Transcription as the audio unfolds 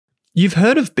You've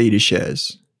heard of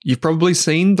BetaShares. You've probably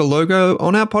seen the logo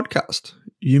on our podcast.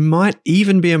 You might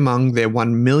even be among their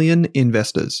 1 million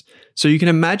investors. So you can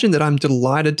imagine that I'm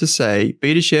delighted to say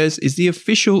BetaShares is the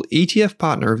official ETF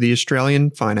partner of the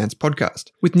Australian Finance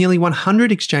Podcast. With nearly 100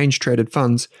 exchange-traded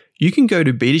funds, you can go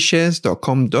to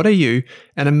betashares.com.au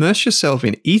and immerse yourself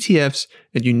in ETFs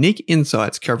and unique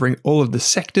insights covering all of the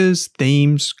sectors,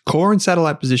 themes, core and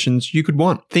satellite positions you could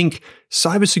want. Think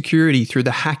cybersecurity through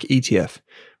the Hack ETF,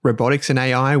 robotics and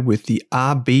AI with the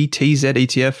RBTZ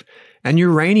ETF, and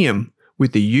uranium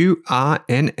with the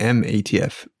URNM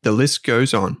ETF. The list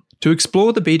goes on. To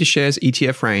explore the BetaShares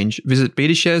ETF range, visit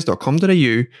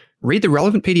betashares.com.au, read the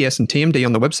relevant PDS and TMD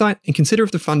on the website, and consider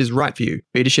if the fund is right for you.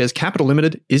 BetaShares Capital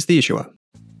Limited is the issuer.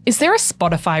 Is there a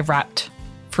Spotify Wrapped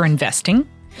for investing?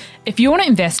 If you want to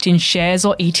invest in shares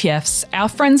or ETFs, our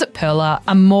friends at Pearler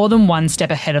are more than one step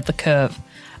ahead of the curve.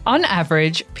 On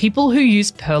average, people who use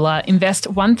Pearler invest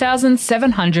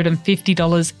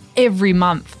 $1,750 every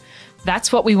month.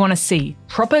 That's what we want to see,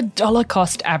 proper dollar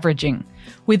cost averaging.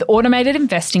 With automated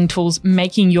investing tools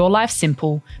making your life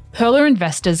simple, Pearler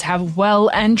investors have well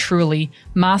and truly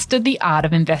mastered the art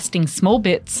of investing small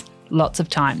bits, lots of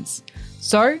times.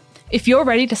 So, if you're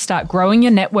ready to start growing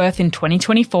your net worth in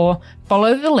 2024,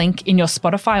 follow the link in your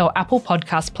Spotify or Apple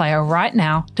podcast player right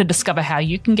now to discover how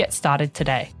you can get started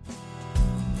today.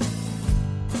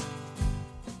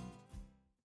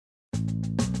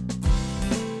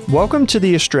 Welcome to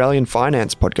the Australian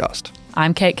Finance Podcast.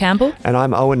 I'm Kate Campbell. And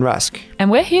I'm Owen Rask. And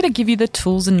we're here to give you the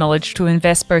tools and knowledge to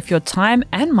invest both your time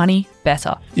and money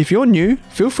better. If you're new,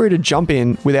 feel free to jump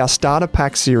in with our Starter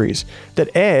Pack series that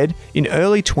aired in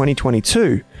early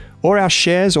 2022, or our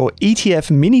Shares or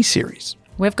ETF mini-series.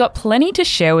 We've got plenty to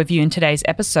share with you in today's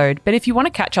episode, but if you want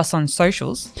to catch us on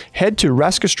socials, head to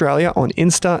Rask Australia on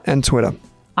Insta and Twitter.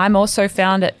 I'm also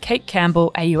found at Kate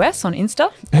Campbell AUS on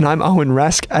Insta. And I'm Owen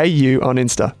Rask AU on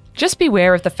Insta. Just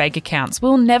beware of the fake accounts.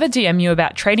 We'll never DM you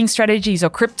about trading strategies or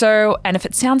crypto, and if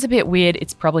it sounds a bit weird,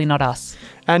 it's probably not us.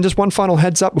 And just one final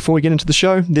heads up before we get into the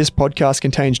show, this podcast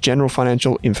contains general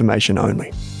financial information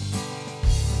only.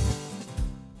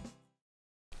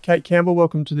 Kate Campbell,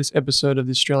 welcome to this episode of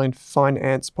the Australian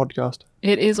Finance Podcast.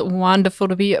 It is wonderful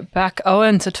to be back,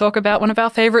 Owen, to talk about one of our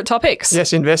favourite topics.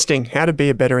 Yes, investing, how to be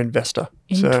a better investor.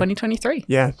 In 2023.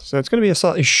 Yeah, so it's going to be a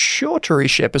slightly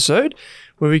shorter-ish episode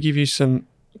where we give you some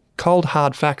cold,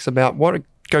 hard facts about what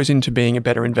goes into being a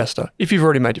better investor if you've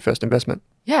already made your first investment.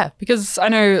 Yeah, because I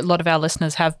know a lot of our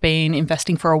listeners have been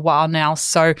investing for a while now,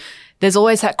 so there's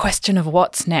always that question of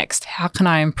what's next? How can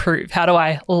I improve? How do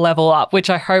I level up?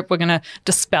 Which I hope we're going to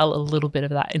dispel a little bit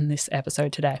of that in this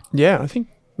episode today. Yeah, I think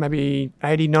maybe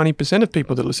 80, 90% of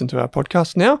people that listen to our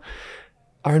podcast now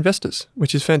are investors,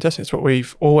 which is fantastic. It's what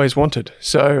we've always wanted.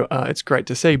 So it's great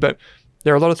to see. But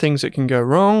there are a lot of things that can go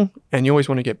wrong and you always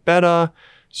want to get better.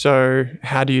 So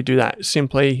how do you do that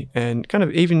simply and kind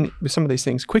of even with some of these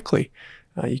things quickly?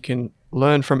 You can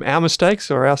learn from our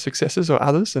mistakes or our successes or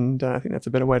others, and I think that's a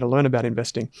better way to learn about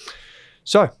investing.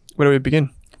 So where do we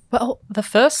begin? Well, the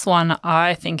first one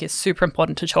I think is super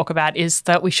important to talk about is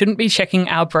that we shouldn't be checking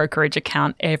our brokerage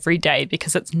account every day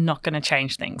because it's not going to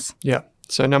change things. Yeah.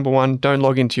 So number one, don't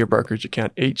log into your brokerage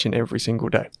account each and every single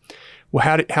day.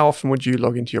 Well, how often would you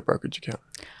log into your brokerage account?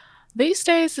 These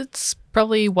days, it's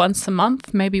probably once a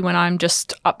month, maybe when I'm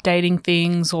just updating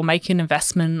things or making an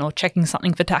investment or checking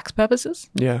something for tax purposes.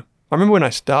 Yeah. I remember when I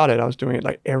started, I was doing it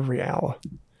like every hour.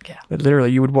 Yeah. But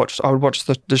literally, I would watch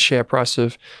the share price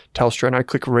of Telstra and I'd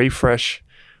click refresh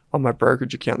on my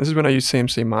brokerage account. This is when I used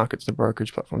CMC Markets, the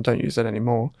brokerage platform. Don't use that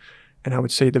anymore. And I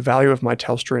would see the value of my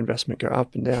Telstra investment go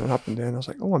up and down and up and down. I was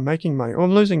like, oh, I'm making money. Oh,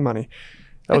 I'm losing money.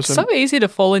 It's so easy to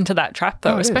fall into that trap,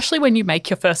 though, especially when you make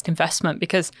your first investment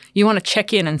because you want to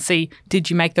check in and see, did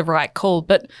you make the right call?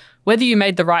 But whether you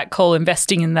made the right call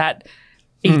investing in that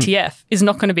ETF is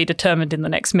not going to be determined in the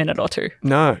next minute or two.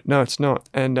 No, it's not.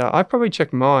 And I probably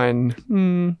check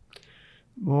mine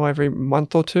every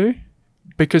month or two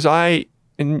because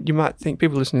and you might think,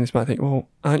 people listening to this might think, well,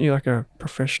 aren't you like a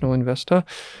professional investor?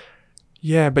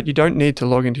 Yeah, but you don't need to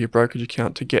log into your brokerage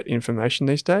account to get information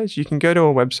these days. You can go to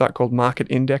a website called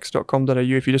marketindex.com.au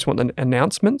if you just want the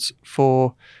announcements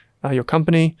for your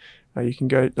company. You can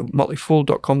go to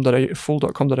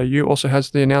motleyfool.com.au also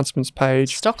has the announcements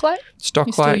page. Stocklight?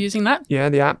 You still using that? Yeah,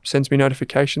 the app sends me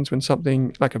notifications when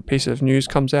something like a piece of news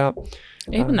comes out.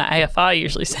 Even the AFR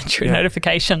usually sends you a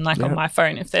notification on my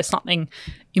phone if there's something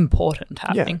important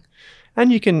happening. Yeah.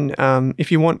 And you can,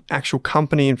 if you want actual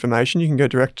company information, you can go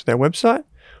direct to their website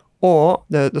or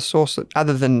the source that,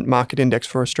 other than Market Index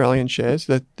for Australian shares,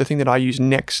 the thing that I use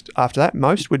next after that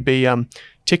most would be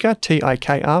Ticker,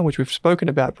 TIKR, which we've spoken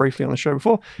about briefly on the show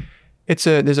before.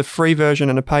 There's a free version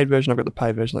and a paid version. I've got the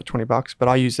paid version, like $20, but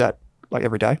I use that like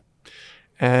every day.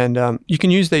 And you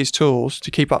can use these tools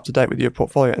to keep up to date with your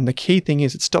portfolio. And the key thing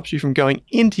is it stops you from going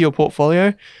into your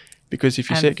portfolio, because if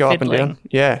you see it go up and down,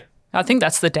 I think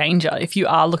that's the danger. If you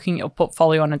are looking at your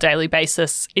portfolio on a daily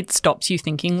basis, it stops you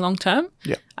thinking long term.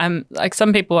 Yeah. Like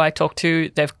some people I talk to,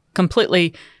 they're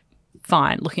completely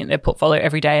fine looking at their portfolio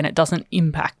every day and it doesn't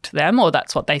impact them, or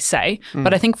that's what they say.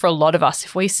 But I think for a lot of us,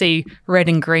 if we see red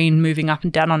and green moving up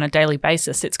and down on a daily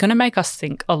basis, it's going to make us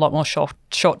think a lot more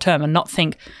short term and not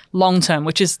think long term,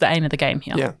 which is the aim of the game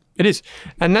here. Yeah, it is.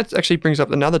 And that actually brings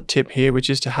up another tip here, which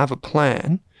is to have a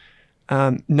plan.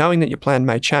 Knowing that your plan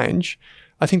may change.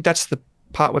 I think that's the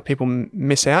part where people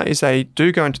miss out, is they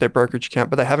do go into their brokerage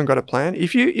account, but they haven't got a plan.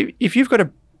 If you've got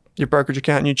your brokerage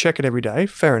account and you check it every day,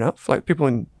 fair enough. Like people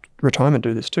in retirement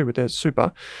do this too with their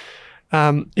super.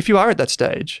 If you are at that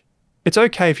stage, it's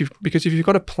okay because if you've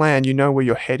got a plan, you know where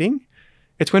you're heading.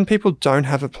 It's when people don't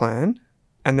have a plan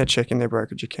and they're checking their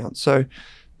brokerage account. So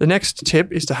the next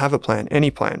tip is to have a plan, any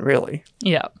plan really.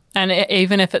 Yeah. And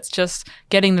even if it's just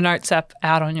getting the Notes app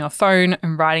out on your phone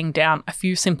and writing down a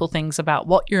few simple things about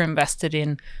what you're invested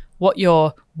in, what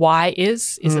your why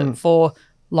is. Is it for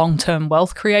long-term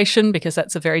wealth creation? Because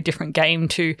that's a very different game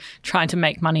to trying to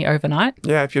make money overnight.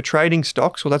 Yeah, if you're trading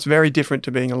stocks, well, that's very different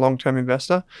to being a long-term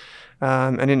investor.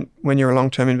 When you're a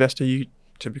long-term investor, you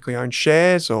typically own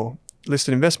shares or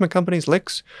listed investment companies,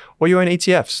 LICs, or you own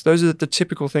ETFs. Those are the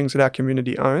typical things that our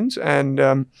community owns. And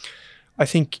I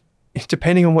think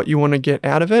depending on what you want to get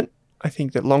out of it, I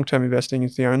think that long-term investing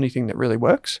is the only thing that really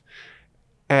works.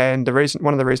 And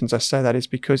one of the reasons I say that is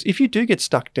because if you do get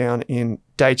stuck down in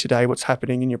day-to-day what's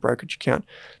happening in your brokerage account,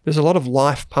 there's a lot of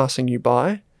life passing you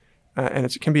by, and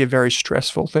it can be a very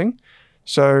stressful thing.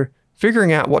 So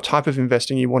figuring out what type of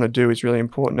investing you want to do is really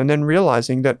important. And then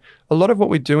realizing that a lot of what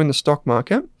we do in the stock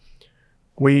market,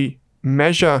 we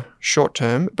measure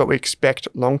short-term, but we expect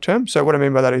long-term. So what I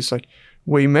mean by that is like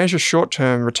we measure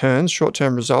short-term returns,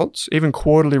 short-term results, even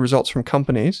quarterly results from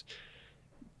companies,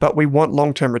 but we want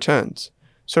long-term returns.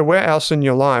 So where else in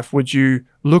your life would you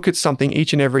look at something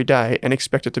each and every day and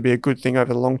expect it to be a good thing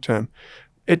over the long term?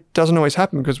 It doesn't always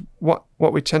happen, because what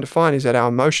we tend to find is that our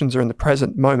emotions are in the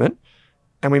present moment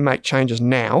and we make changes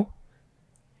now.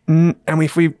 And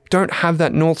if we don't have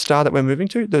that North Star that we're moving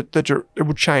to, it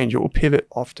will change, it will pivot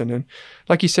often. And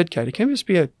like you said, Kate, it can just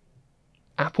be a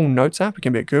Apple Notes app, it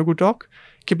can be a Google Doc,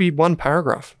 it could be one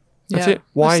paragraph. That's it.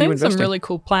 Why are you investing? I've seen some really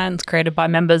cool plans created by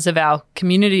members of our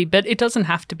community, but it doesn't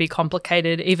have to be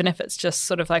complicated, even if it's just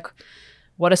sort of like,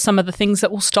 what are some of the things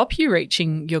that will stop you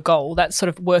reaching your goal? That's sort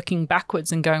of working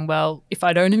backwards and going, well, if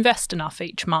I don't invest enough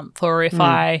each month, or if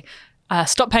I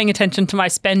stop paying attention to my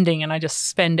spending and I just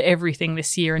spend everything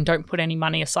this year and don't put any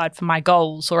money aside for my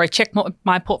goals, or I check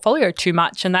my portfolio too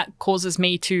much and that causes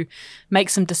me to make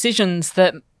some decisions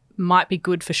that might be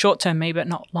good for short-term me but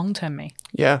not long-term me.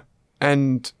 Yeah,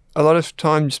 and a lot of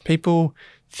times people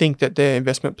think that their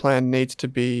investment plan needs to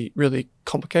be really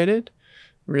complicated,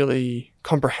 really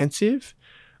comprehensive.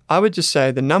 I would just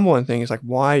say the number one thing is like,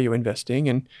 why are you investing?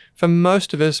 And for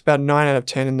most of us, about 9 out of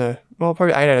 10 probably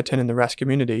 8 out of 10 in the RAS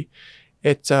community,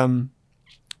 it's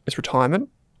retirement.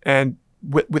 And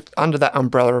with under that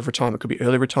umbrella of retirement, it could be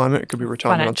early retirement, it could be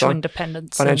retirement on time.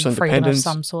 Financial independence of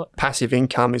some sort. Passive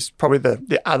income is probably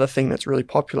the other thing that's really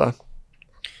popular.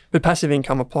 But passive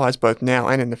income applies both now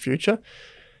and in the future.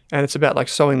 And it's about like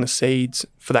sowing the seeds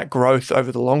for that growth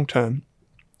over the long term.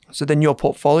 So then your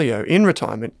portfolio in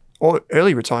retirement or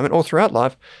early retirement or throughout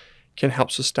life can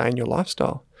help sustain your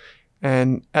lifestyle.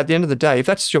 And at the end of the day, if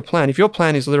that's your plan, if your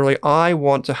plan is literally, I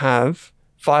want to have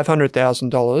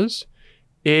 $500,000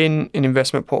 in an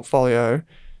investment portfolio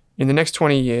in the next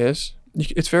 20 years,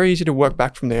 it's very easy to work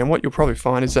back from there. And what you'll probably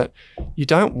find is that you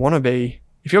don't want to be,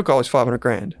 if your goal is 500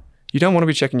 grand, you don't want to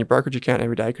be checking your brokerage account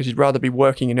every day, because you'd rather be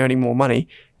working and earning more money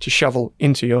to shovel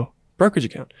into your brokerage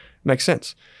account. Makes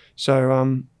sense.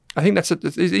 So I think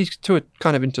these two are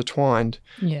kind of intertwined.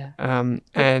 Yeah.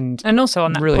 And also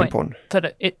on that really point, important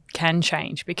that it can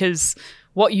change, because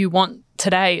what you want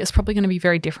today is probably going to be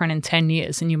very different in 10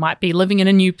 years. And you might be living in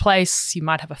a new place, you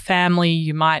might have a family,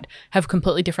 you might have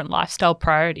completely different lifestyle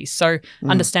priorities. So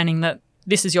understanding that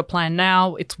this is your plan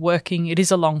now, it's working, it is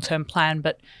a long-term plan,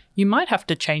 but you might have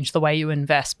to change the way you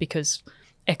invest because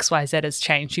XYZ has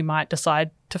changed. You might decide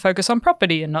to focus on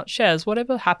property and not shares,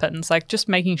 whatever happens, like just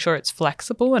making sure it's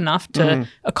flexible enough to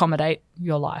accommodate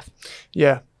your life.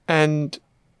 Yeah. And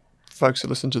folks that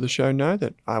listen to the show know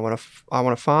that I want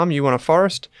to farm, you want a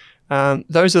forest.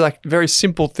 Those are like very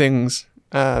simple things,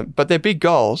 but they're big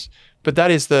goals. But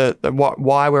that is the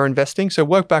why we're investing. So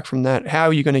work back from that. How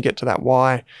are you going to get to that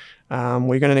why?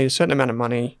 We're going to need a certain amount of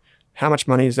money. How much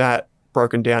money is that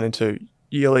broken down into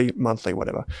yearly, monthly,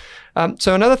 whatever?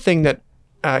 So another thing that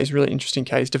is really interesting,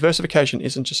 Kate, is diversification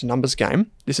isn't just a numbers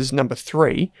game. This is number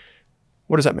 3.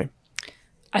 What does that mean?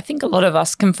 I think a lot of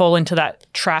us can fall into that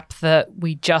trap that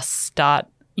we just start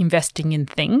investing in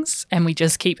things and we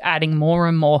just keep adding more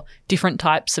and more different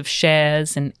types of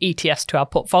shares and ETFs to our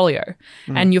portfolio.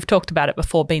 And you've talked about it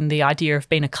before, being the idea of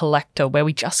being a collector, where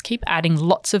we just keep adding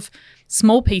lots of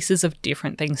small pieces of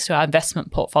different things to our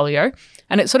investment portfolio.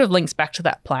 And it sort of links back to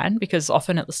that plan, because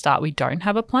often at the start we don't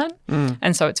have a plan.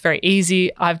 And so it's very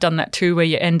easy. I've done that too, where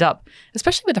you end up,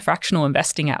 especially with the fractional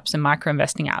investing apps and micro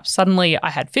investing apps, suddenly I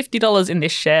had $50 in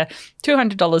this share,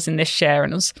 $200 in this share,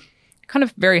 and it was kind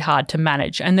of very hard to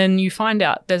manage. And then you find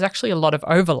out there's actually a lot of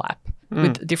overlap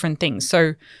with different things.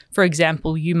 So, for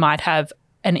example, you might have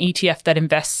an ETF that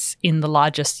invests in the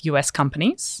largest US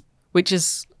companies, which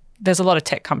is, there's a lot of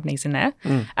tech companies in there.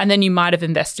 And then you might have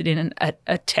invested in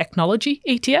a technology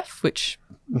ETF, which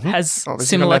has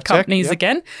similar companies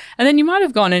again. And then you might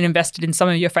have gone and invested in some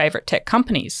of your favorite tech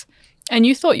companies. And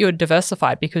you thought you were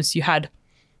diversified because you had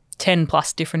 10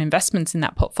 plus different investments in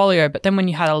that portfolio. But then when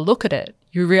you had a look at it,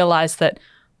 you realize that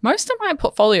most of my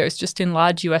portfolio is just in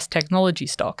large US technology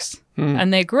stocks.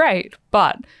 And they're great,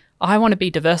 but I want to be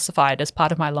diversified as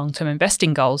part of my long-term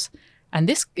investing goals. And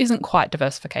this isn't quite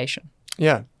diversification.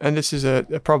 Yeah, and this is a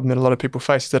problem that a lot of people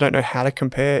face. They don't know how to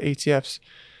compare ETFs.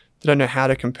 They don't know how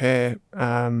to compare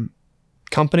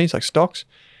companies like stocks.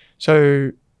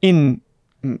 So in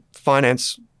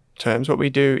finance terms, what we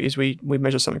do is we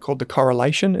measure something called the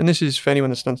correlation. And this is, for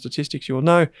anyone that's done statistics, you will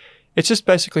know, it's just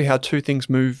basically how two things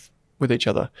move with each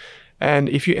other. And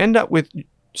if you end up with,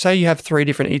 say you have 3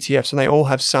 different ETFs and they all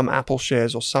have some Apple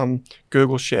shares or some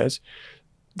Google shares,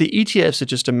 the ETFs are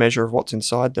just a measure of what's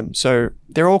inside them. So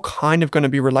they're all kind of going to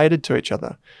be related to each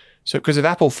other. So because if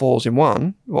Apple falls in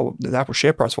one, well, the Apple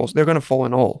share price falls, they're going to fall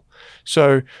in all.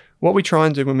 So what we try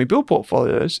and do when we build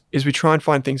portfolios is we try and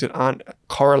find things that aren't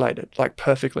correlated, like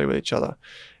perfectly with each other.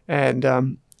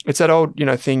 And it's that old,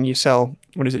 thing you sell.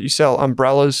 What is it? You sell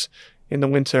umbrellas in the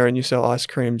winter and you sell ice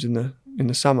creams in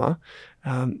the summer.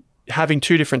 Having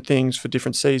 2 different things for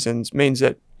different seasons means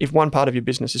that if one part of your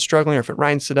business is struggling, or if it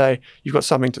rains today, you've got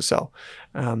something to sell.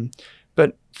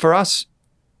 But for us,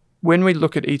 when we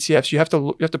look at ETFs, you have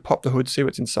to pop the hood, see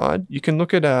what's inside. You can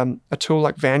look at a tool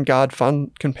like Vanguard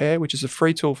Fund Compare, which is a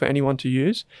free tool for anyone to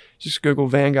use. Just Google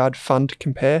Vanguard Fund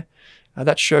Compare.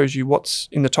 That shows you what's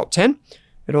in the top 10.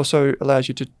 It also allows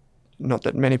you to, not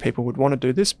that many people would want to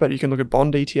do this, but you can look at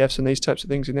bond ETFs and these types of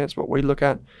things in there. That's what we look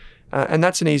at. And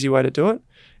that's an easy way to do it.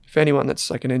 For anyone that's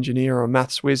like an engineer or a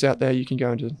maths whiz out there, you can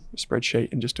go into a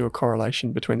spreadsheet and just do a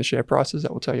correlation between the share prices.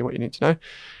 That will tell you what you need to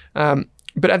know.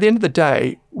 But at the end of the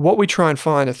day, what we try and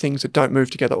find are things that don't move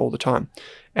together all the time.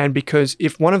 And because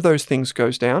if one of those things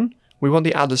goes down, we want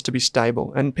the others to be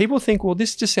stable. And people think, well,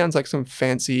 this just sounds like some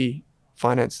fancy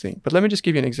finance thing. But let me just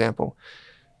give you an example.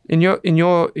 In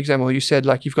your example, you said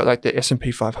like you've got like the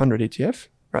S&P 500 ETF,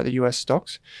 right, the US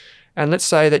stocks. And let's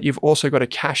say that you've also got a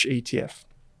cash ETF.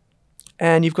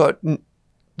 And you've got,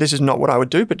 this is not what I would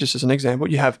do, but just as an example,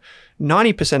 you have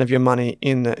 90% of your money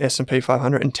in the S&P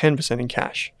 500 and 10% in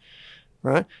cash,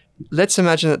 right? Let's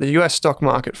imagine that the US stock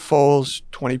market falls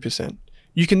 20%.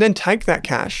 You can then take that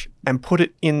cash and put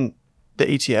it in the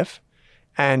ETF.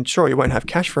 And sure, you won't have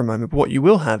cash for a moment, but what you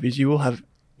will have is you will have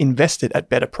invested at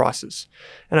better prices.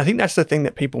 And I think that's the thing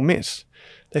that people miss.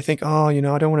 They think, oh, I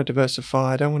don't want to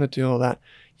diversify. I don't want to do all that.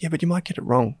 Yeah, but you might get it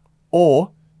wrong.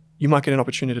 Or you might get an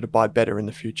opportunity to buy better in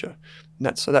the future. And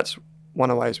that's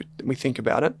one of the ways we think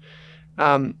about it.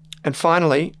 And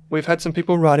finally, we've had some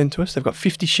people write into us. They've got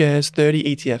 50 shares,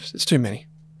 30 ETFs. It's too many.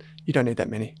 You don't need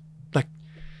that many. Like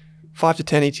 5 to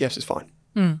 10 ETFs is fine.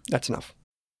 That's enough.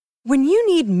 When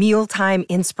you need mealtime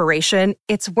inspiration,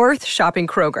 it's worth shopping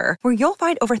Kroger, where you'll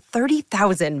find over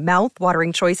 30,000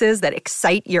 mouth-watering choices that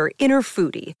excite your inner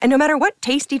foodie. And no matter what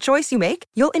tasty choice you make,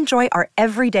 you'll enjoy our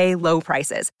everyday low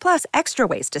prices, plus extra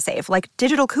ways to save, like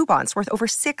digital coupons worth over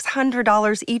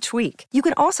 $600 each week. You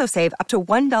can also save up to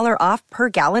 $1 off per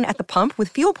gallon at the pump with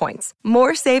fuel points.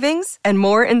 More savings and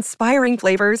more inspiring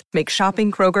flavors make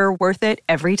shopping Kroger worth it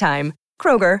every time.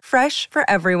 Kroger, fresh for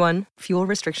everyone. Fuel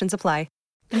restrictions apply.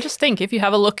 And just think, if you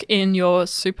have a look in your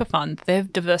super fund,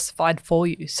 they've diversified for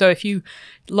you. So if you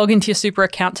log into your super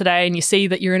account today and you see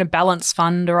that you're in a balanced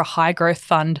fund or a high growth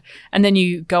fund, and then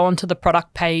you go onto the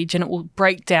product page and it will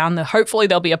break down hopefully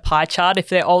there'll be a pie chart. If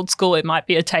they're old school, it might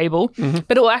be a table,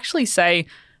 but it will actually say,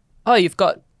 oh, you've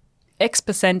got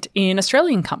X% in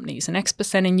Australian companies and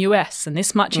X% in US and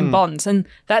this much in bonds. And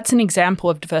that's an example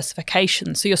of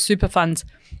diversification. So your super funds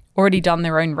already done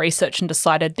their own research and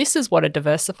decided this is what a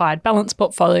diversified balanced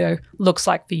portfolio looks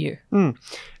like for you.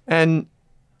 And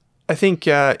I think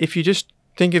if you just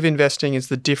think of investing as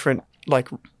the different like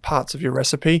parts of your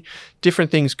recipe,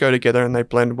 different things go together and they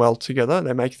blend well together.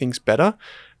 They make things better.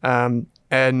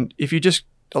 And if you just,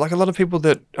 like a lot of people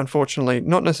that unfortunately,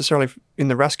 not necessarily in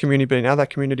the RAS community, but in other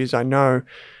communities I know,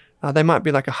 they might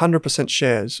be like 100%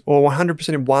 shares or 100%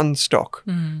 in one stock.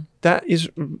 That is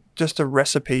just a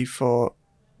recipe for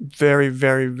very,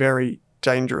 very, very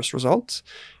dangerous results.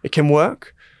 It can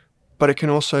work, but it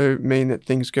can also mean that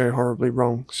things go horribly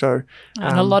wrong. So,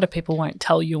 and a lot of people won't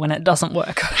tell you when it doesn't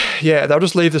work. Yeah, they'll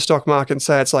just leave the stock market and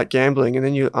say it's like gambling, and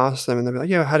then you ask them and they'll be like,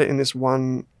 yeah, I had it in this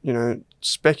one,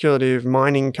 speculative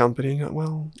mining company. Like,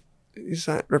 well, is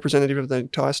that representative of the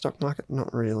entire stock market?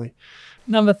 Not really.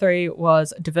 Number 3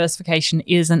 was diversification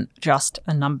isn't just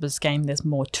a numbers game. There's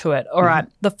more to it. All right.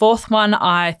 The fourth one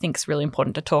I think is really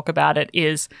important to talk about it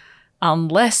is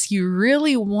unless you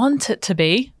really want it to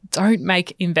be, don't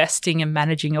make investing and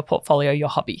managing your portfolio your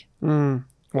hobby.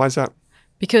 Why is that?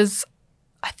 Because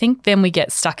I think then we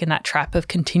get stuck in that trap of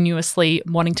continuously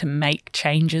wanting to make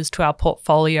changes to our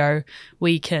portfolio.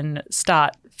 We can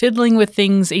start fiddling with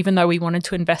things even though we wanted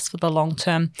to invest for the long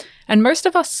term. And most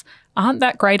of us aren't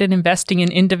that great at investing in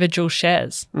individual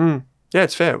shares. Yeah,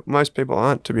 it's fair. Most people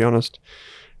aren't, to be honest.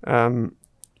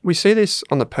 We see this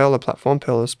on the Pearler platform.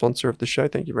 Pearler, sponsor of the show.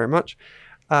 Thank you very much.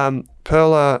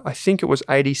 Pearler, I think it was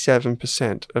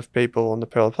 87% of people on the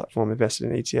Pearler platform invested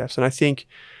in ETFs. And I think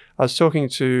I was talking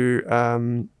to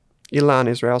Ilan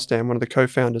Israelstam, one of the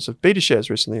co-founders of BetaShares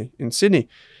recently in Sydney.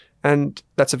 And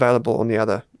that's available on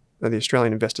the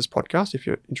Australian Investors podcast if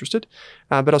you're interested.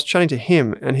 But I was chatting to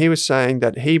him and he was saying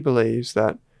that he believes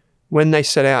that when they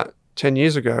set out 10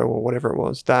 years ago or whatever it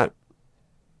was, that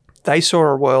they saw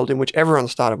a world in which everyone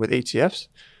started with ETFs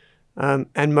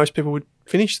and most people would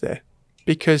finish there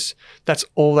because that's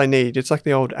all they need. It's like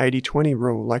the old 80-20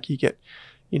 rule. Like you get,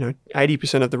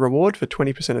 80% of the reward for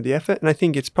 20% of the effort. And I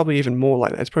think it's probably even more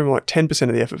like that. It's probably more like 10%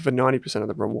 of the effort for 90% of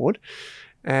the reward.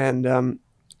 And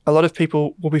a lot of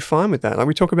people will be fine with that. Like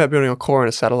we talk about building a core and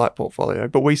a satellite portfolio,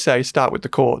 but we say start with the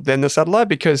core, then the satellite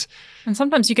because... And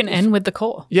sometimes you can end with the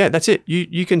core. Yeah, that's it.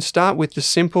 You can start with the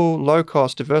simple,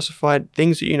 low-cost, diversified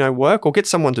things that you know work or get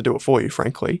someone to do it for you,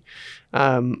 frankly.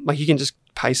 Like you can just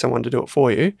pay someone to do it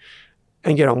for you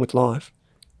and get on with life.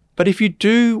 But if you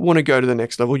do want to go to the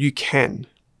next level, you can.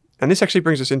 And this actually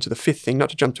brings us into the fifth thing,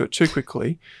 not to jump to it too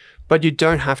quickly, but you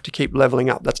don't have to keep leveling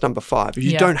up. That's number 5.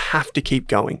 You don't have to keep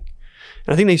going.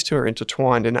 And I think these two are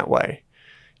intertwined in that way.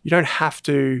 You don't have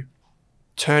to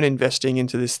turn investing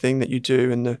into this thing that you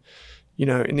do in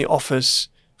the office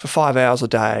for 5 hours a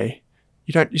day.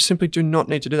 You simply do not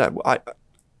need to do that.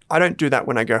 I don't do that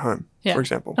when I go home, for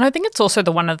example. And I think it's also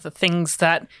one of the things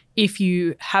that if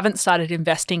you haven't started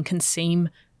investing can seem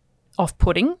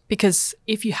off-putting, because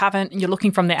if you haven't and you're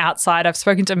looking from the outside, I've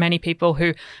spoken to many people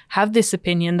who have this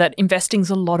opinion that investing's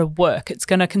a lot of work. It's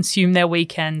going to consume their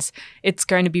weekends. It's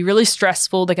going to be really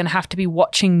stressful. They're going to have to be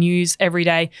watching news every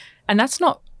day. And that's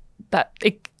not that.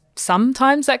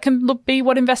 Sometimes that can be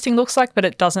what investing looks like, but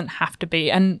it doesn't have to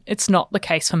be. And it's not the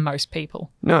case for most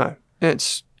people. No.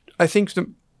 I think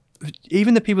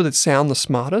even the people that sound the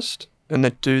smartest and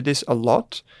that do this a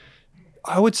lot,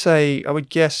 I would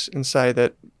guess and say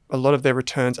that a lot of their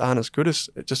returns aren't as good as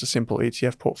just a simple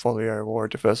ETF portfolio or a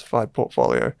diversified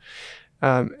portfolio.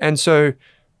 And so,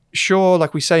 sure,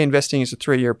 like we say, investing is a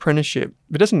 3-year apprenticeship,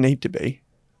 but it doesn't need to be.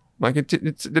 Like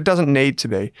it doesn't need to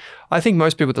be. I think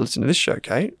most people that listen to this show,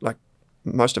 Kate, like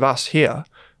most of us here,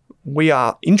 we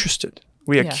are interested.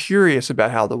 We are curious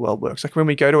about how the world works. Like when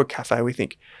we go to a cafe, we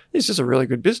think, this is a really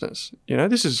good business.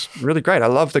 This is really great. I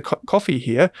love the coffee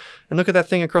here. And look at that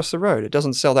thing across the road. It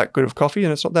doesn't sell that good of coffee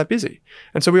and it's not that busy.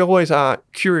 And so we always are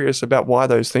curious about why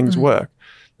those things work.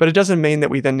 But it doesn't mean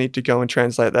that we then need to go and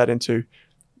translate that into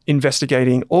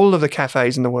investigating all of the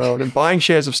cafes in the world and buying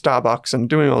shares of Starbucks and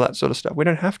doing all that sort of stuff. We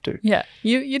don't have to. Yeah.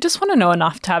 You just want to know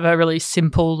enough to have a really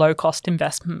simple, low-cost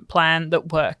investment plan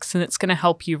that works and it's going to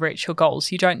help you reach your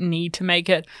goals. You don't need to make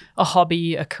it a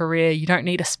hobby, a career. You don't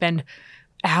need to spend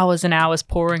hours and hours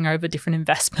poring over different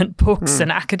investment books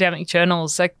and academic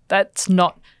journals. Like that's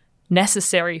not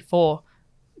necessary for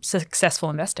successful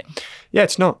investing. Yeah,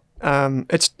 it's not.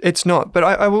 It's not. But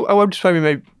I would just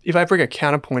maybe if I bring a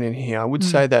counterpoint in here, I would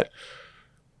say that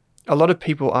a lot of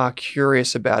people are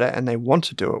curious about it and they want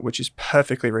to do it, which is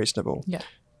perfectly reasonable. Yeah.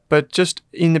 But just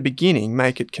in the beginning,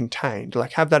 make it contained.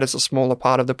 Like have that as a smaller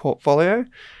part of the portfolio.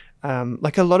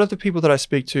 Like a lot of the people that I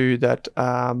speak to that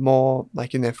are more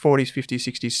like in their 40s, 50s,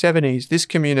 60s, 70s, this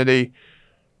community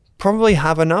probably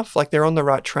have enough, like they're on the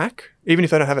right track. Even if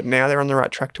they don't have it now, they're on the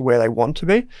right track to where they want to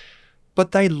be.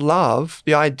 But they love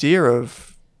the idea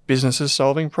of businesses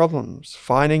solving problems,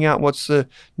 finding out what's the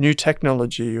new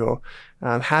technology, or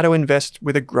how to invest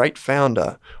with a great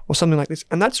founder or something like this.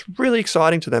 And that's really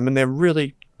exciting to them, and they're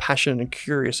really passionate and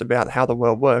curious about how the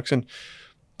world works, and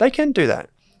they can do that.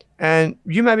 And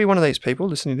you may be one of these people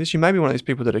listening to this. You may be one of these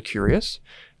people that are curious,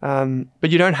 but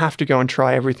you don't have to go and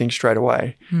try everything straight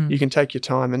away. You can take your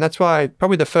time. And that's why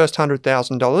probably the first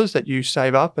 $100,000 that you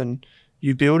save up and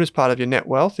you build as part of your net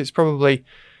wealth is probably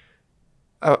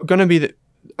going to be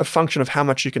a function of how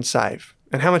much you can save.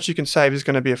 And how much you can save is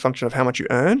going to be a function of how much you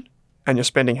earn and your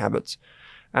spending habits.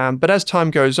 But as time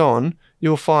goes on,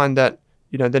 you'll find that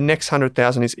the next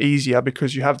 100,000 is easier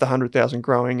because you have the 100,000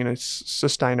 growing in a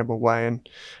sustainable way.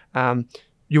 And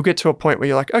you'll get to a point where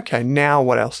you're like, okay, now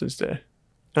what else is there?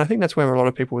 And I think that's where a lot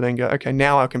of people will then go, okay,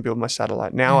 now I can build my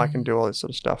satellite. Now I can do all this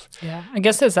sort of stuff. Yeah. I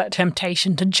guess there's that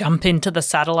temptation to jump into the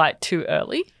satellite too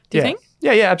early. Do you think?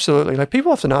 Yeah, absolutely. Like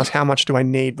people often ask, how much do I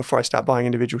need before I start buying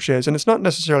individual shares? And it's not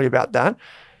necessarily about that,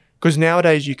 because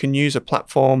nowadays you can use a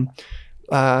platform.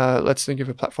 Let's think of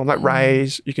a platform like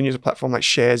Raise. You can use a platform like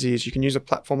Sharesies. You can use a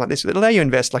platform like this. It'll allow you to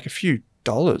invest like a few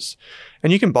dollars,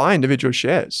 and you can buy individual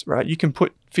shares, right? You can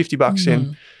put $50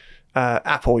 in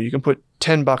Apple. You can put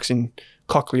 $10 in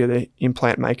Cochlear, the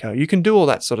implant maker. You can do all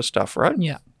that sort of stuff, right?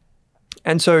 Yeah.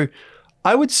 And so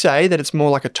I would say that it's more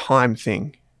like a time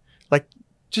thing. Like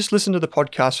just listen to the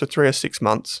podcast for 3 or 6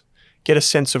 months, get a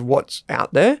sense of what's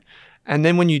out there. And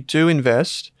then when you do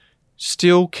invest,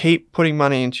 still keep putting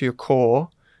money into your core,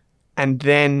 and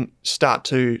then start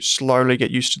to slowly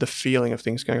get used to the feeling of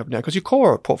things going up and down. Because your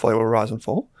core portfolio will rise and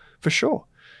fall, for sure.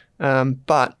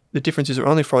 But the difference is it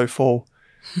will only probably fall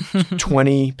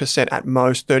 20% at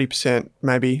most, 30%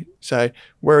 maybe, say,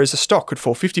 whereas a stock could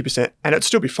fall 50% and it'd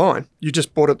still be fine. You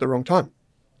just bought it at the wrong time.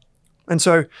 And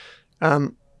so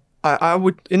I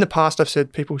would, in the past, I've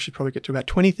said people should probably get to about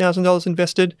 $20,000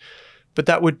 invested, but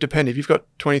that would depend. If you've got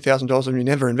 $20,000 and you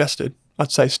never invested,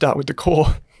 I'd say start with the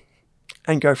core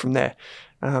and go from there.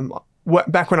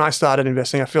 Back when I started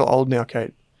investing, I feel old now,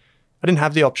 Kate. I didn't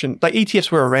have the option. Like ETFs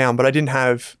were around, but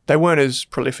they weren't as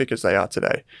prolific as they are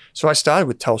today. So I started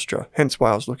with Telstra, hence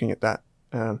why I was looking at that.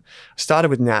 I started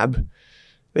with NAB,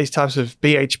 these types of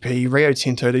BHP, Rio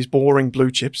Tinto, these boring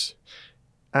blue chips.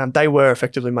 They were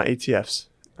effectively my ETFs.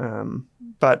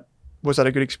 But was that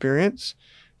a good experience?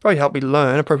 Probably helped me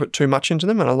learn. I probably put too much into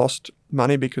them and I lost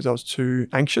money because I was too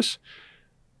anxious.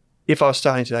 If I was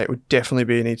starting today, it would definitely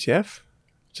be an ETF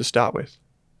to start with.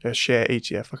 A share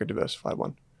ETF, like a diversified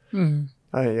one.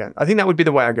 I think that would be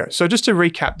the way I go. So just to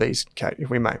recap these, Kate, if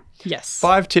we may. Yes.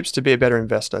 5 tips to be a better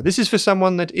investor. This is for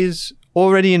someone that is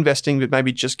already investing but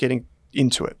maybe just getting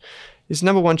into it. Is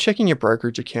number 1, checking your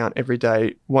brokerage account every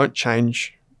day won't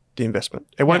change the investment.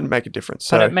 It won't make a difference.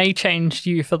 But it may change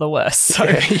you for the worse. So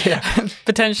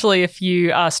potentially if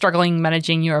you are struggling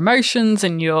managing your emotions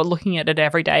and you're looking at it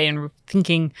every day and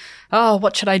thinking, oh,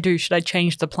 what should I do? Should I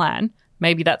change the plan?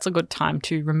 Maybe that's a good time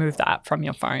to remove the app from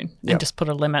your phone and just put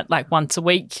a limit like once a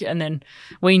week and then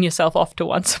wean yourself off to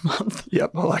once a month.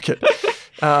 Yep, I like it.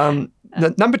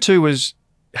 Number 2 was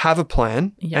have a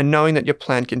plan and knowing that your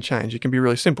plan can change. It can be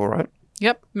really simple, right?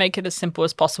 Yep, make it as simple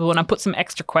as possible. And I put some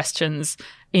extra questions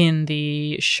in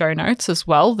the show notes as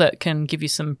well that can give you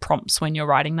some prompts when you're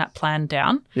writing that plan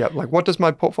down. Yep, like what does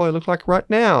my portfolio look like right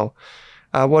now?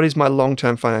 What is my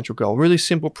long-term financial goal? Really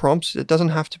simple prompts. It doesn't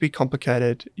have to be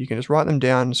complicated. You can just write them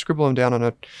down, scribble them down on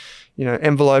a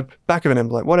envelope, back of an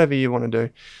envelope, whatever you want to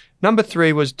do. Number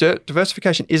 3 was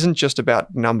diversification isn't just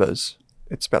about numbers.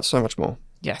 It's about so much more.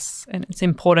 Yes, and it's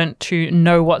important to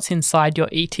know what's inside your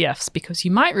ETFs because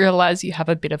you might realize you have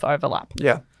a bit of overlap.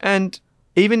 Yeah, and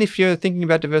even if you're thinking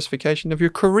about diversification of your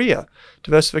career,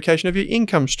 diversification of your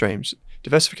income streams,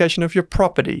 diversification of your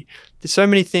property, there's so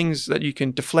many things that you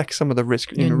can deflect some of the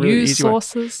risk in a really easy way.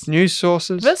 News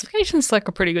sources. Diversification is like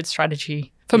a pretty good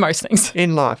strategy for most things.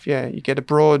 In life, yeah. You get a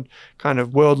broad kind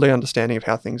of worldly understanding of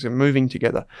how things are moving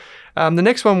together. The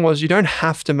next one was you don't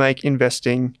have to make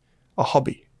investing a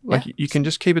hobby. Like you can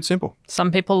just keep it simple. Some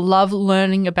people love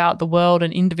learning about the world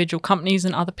and individual companies,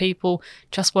 and other people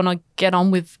just want to get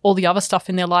on with all the other stuff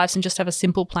in their lives and just have a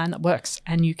simple plan that works.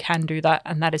 And you can do that,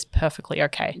 and that is perfectly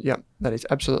okay. Yeah, that is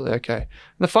absolutely okay. And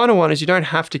the final one is you don't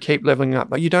have to keep leveling up.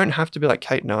 Like you don't have to be like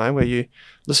Kate and I, where you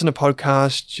listen to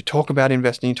podcasts, you talk about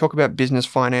investing, you talk about business,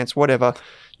 finance, whatever.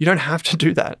 You don't have to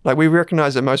do that. Like we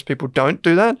recognize that most people don't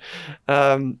do that.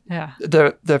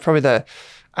 They're probably the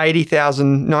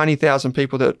 80,000, 90,000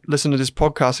 people that listen to this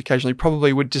podcast occasionally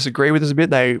probably would disagree with us a bit.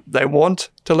 They want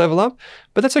to level up,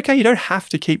 but that's okay. You don't have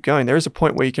to keep going. There is a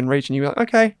point where you can reach and you're like,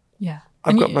 okay, Yeah.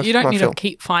 I've got you don't my need fill. to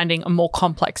keep finding a more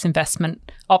complex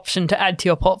investment option to add to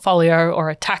your portfolio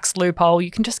or a tax loophole. You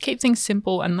can just keep things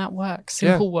simple and that works.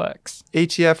 Simple works.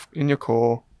 ETF in your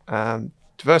core,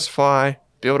 diversify,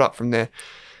 build up from there.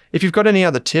 If you've got any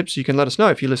other tips, you can let us know.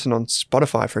 If you listen on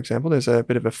Spotify, for example, there's a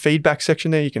bit of a feedback section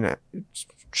there. You can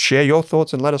share your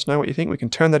thoughts and let us know what you think. We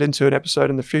can turn that into an episode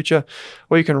in the future,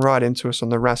 or you can write into us on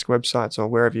the Rask websites or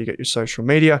wherever you get your social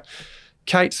media.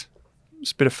 Kate,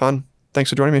 it's a bit of fun.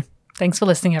 Thanks for joining me. Thanks for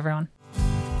listening, everyone.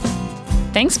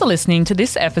 Thanks for listening to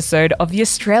this episode of the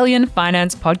Australian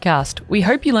Finance Podcast. We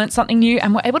hope you learned something new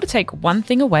and were able to take one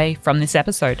thing away from this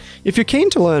episode. If you're keen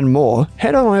to learn more,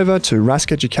 head on over to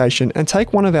Rask Education and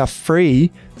take one of our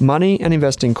free money and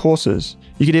investing courses.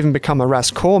 You could even become a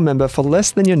Rask Core member for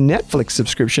less than your Netflix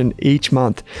subscription each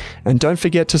month. And don't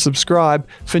forget to subscribe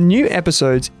for new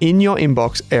episodes in your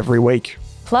inbox every week.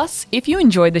 Plus, if you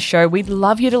enjoyed the show, we'd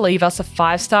love you to leave us a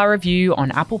 5-star review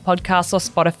on Apple Podcasts or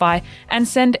Spotify and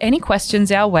send any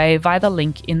questions our way via the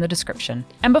link in the description.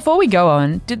 And before we go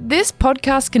on, did this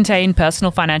podcast contain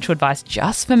personal financial advice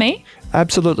just for me?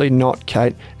 Absolutely not,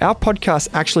 Kate. Our podcast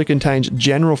actually contains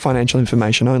general financial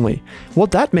information only.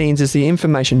 What that means is the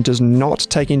information does not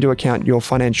take into account your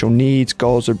financial needs,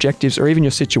 goals, objectives, or even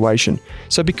your situation.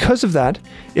 So because of that,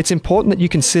 it's important that you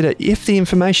consider if the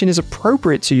information is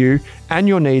appropriate to you and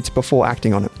your needs before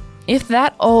acting on it. If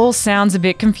that all sounds a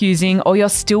bit confusing or you're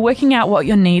still working out what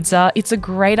your needs are, it's a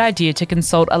great idea to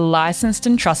consult a licensed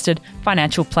and trusted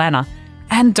financial planner.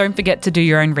 And don't forget to do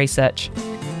your own research.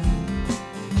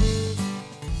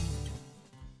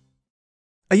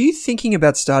 Are you thinking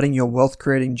about starting your wealth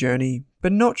creating journey,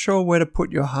 but not sure where to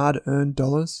put your hard-earned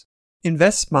dollars?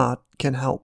 InvestSmart can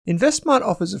help. InvestSmart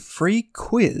offers a free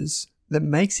quiz that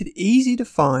makes it easy to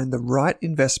find the right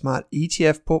InvestSmart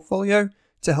ETF portfolio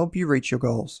to help you reach your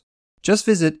goals. Just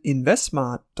visit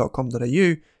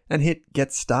investsmart.com.au and hit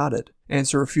Get Started.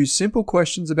 Answer a few simple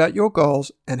questions about your goals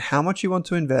and how much you want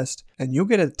to invest, and you'll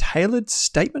get a tailored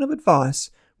statement of advice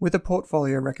with a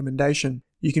portfolio recommendation.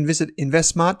 You can visit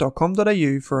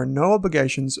investsmart.com.au for a no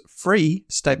obligations free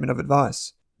statement of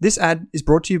advice. This ad is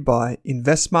brought to you by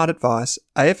InvestSmart Advice,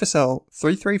 AFSL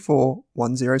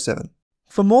 334107.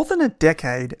 For more than a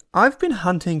decade, I've been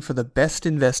hunting for the best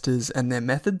investors and their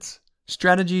methods,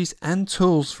 strategies, and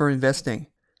tools for investing.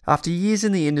 After years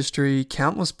in the industry,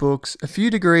 countless books, a few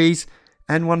degrees,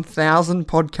 and 1,000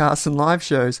 podcasts and live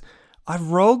shows, I've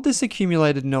rolled this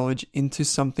accumulated knowledge into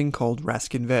something called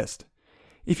Rask Invest.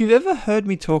 If you've ever heard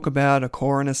me talk about a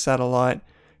core and a satellite,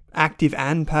 active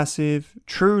and passive,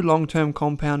 true long-term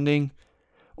compounding,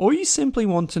 or you simply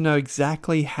want to know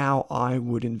exactly how I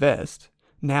would invest,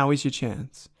 now is your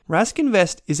chance. Rask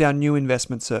Invest is our new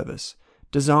investment service,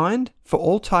 designed for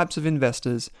all types of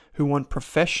investors who want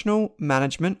professional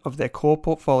management of their core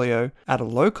portfolio at a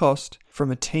low cost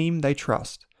from a team they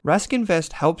trust. Rask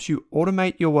Invest helps you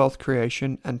automate your wealth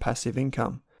creation and passive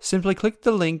income. Simply click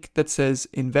the link that says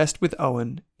Invest with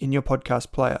Owen in your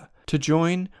podcast player to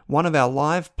join one of our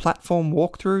live platform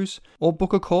walkthroughs or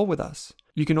book a call with us.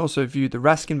 You can also view the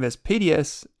Rask Invest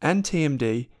PDS and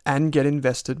TMD and get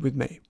invested with me.